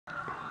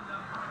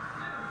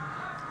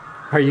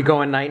Are you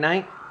going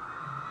night-night?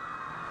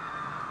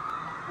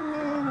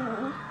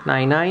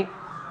 Night-night?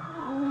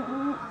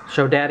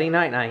 Show Daddy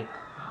night-night.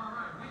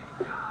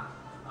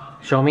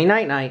 Show me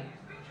night-night.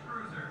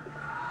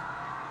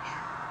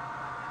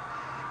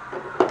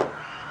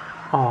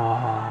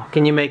 Aw,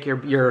 can you make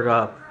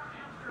your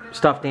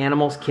stuffed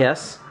animals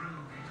kiss?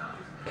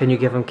 Can you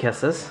give them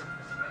kisses?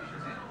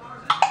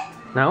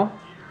 No?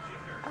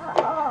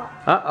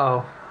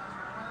 Uh-oh.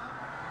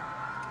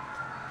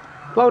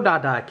 Blow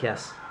Dada a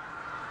kiss.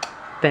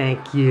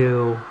 Thank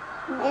you.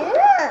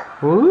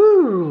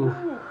 Woo!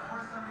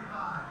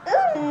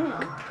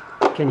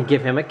 Can you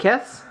give him a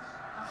kiss?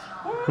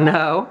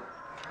 No?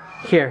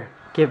 Here,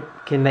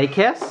 can they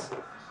kiss?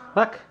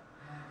 Look.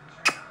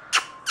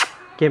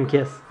 Give him a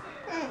kiss.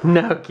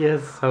 No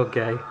kiss.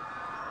 Okay.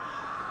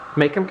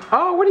 Make him.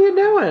 Oh, what are you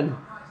doing?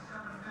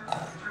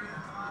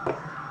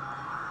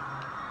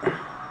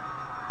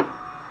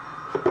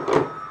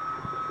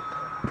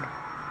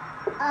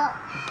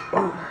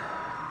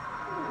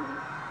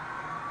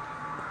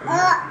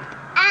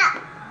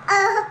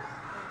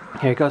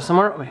 Here you go,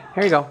 somewhere.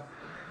 Here you go.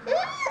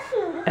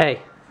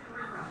 Hey.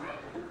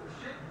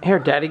 Here,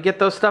 Daddy, get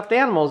those stuffed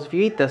animals if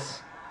you eat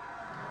this.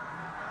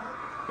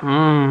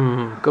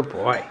 Good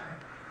boy.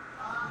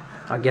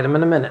 I'll get him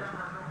in a minute.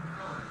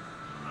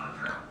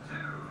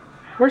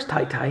 Where's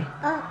Tai Tai?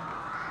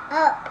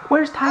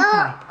 Where's Tai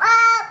Tai?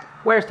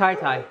 Where's Tai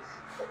Tai?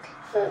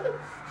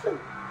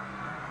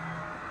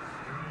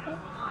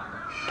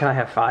 Can I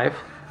have 5?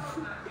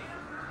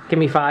 Give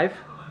me 5.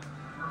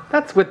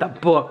 That's with the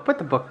book. Put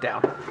the book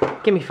down.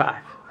 Give me 5.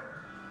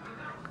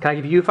 Can I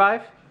give you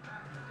 5?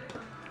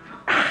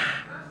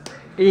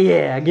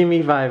 Yeah, give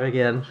me 5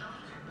 again.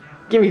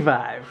 Give me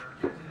 5.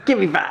 Give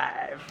me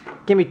 5.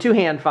 Give me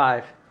 2-hand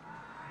 5.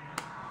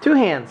 2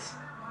 hands.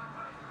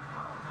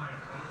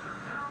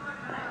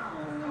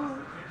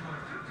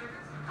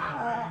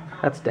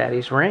 That's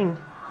Daddy's ring.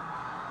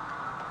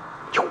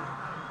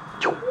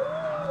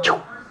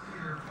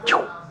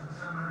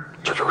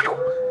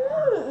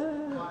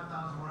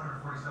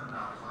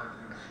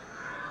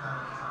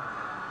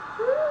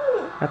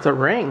 That's a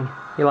ring.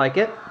 You like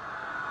it?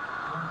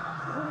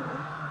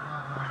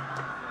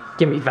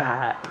 Give me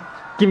 5.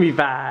 Give me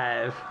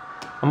 5.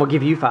 I'm gonna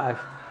give you 5.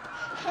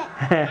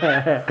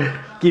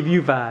 Give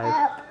you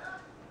 5.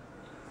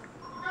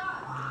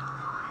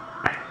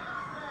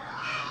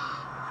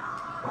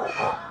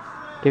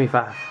 Give me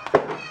 5.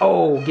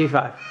 Oh, give me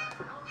 5.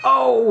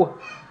 Oh!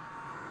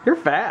 You're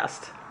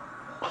fast.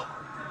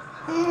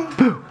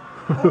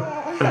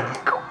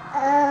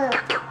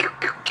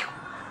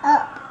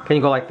 Can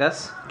you go like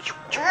this?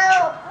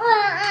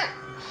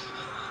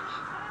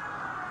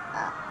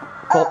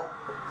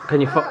 Can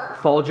you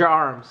fold your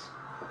arms?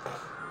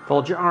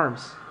 Fold your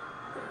arms.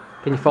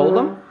 Can you fold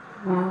them?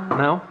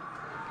 No?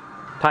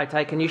 Tai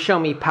Tai, can you show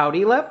me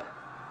pouty lip?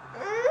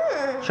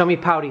 Show me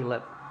pouty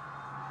lip.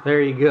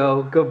 There you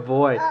go. Good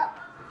boy.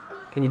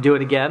 Can you do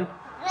it again?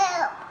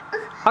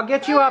 I'll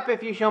get you up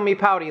if you show me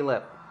pouty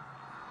lip.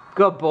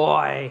 Good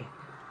boy.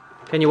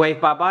 Can you wave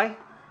bye-bye?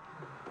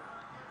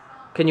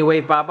 Can you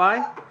wave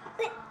bye-bye?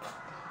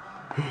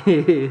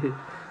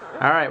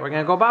 Alright, we're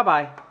gonna go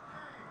bye-bye.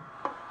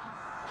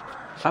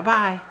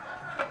 Bye-bye.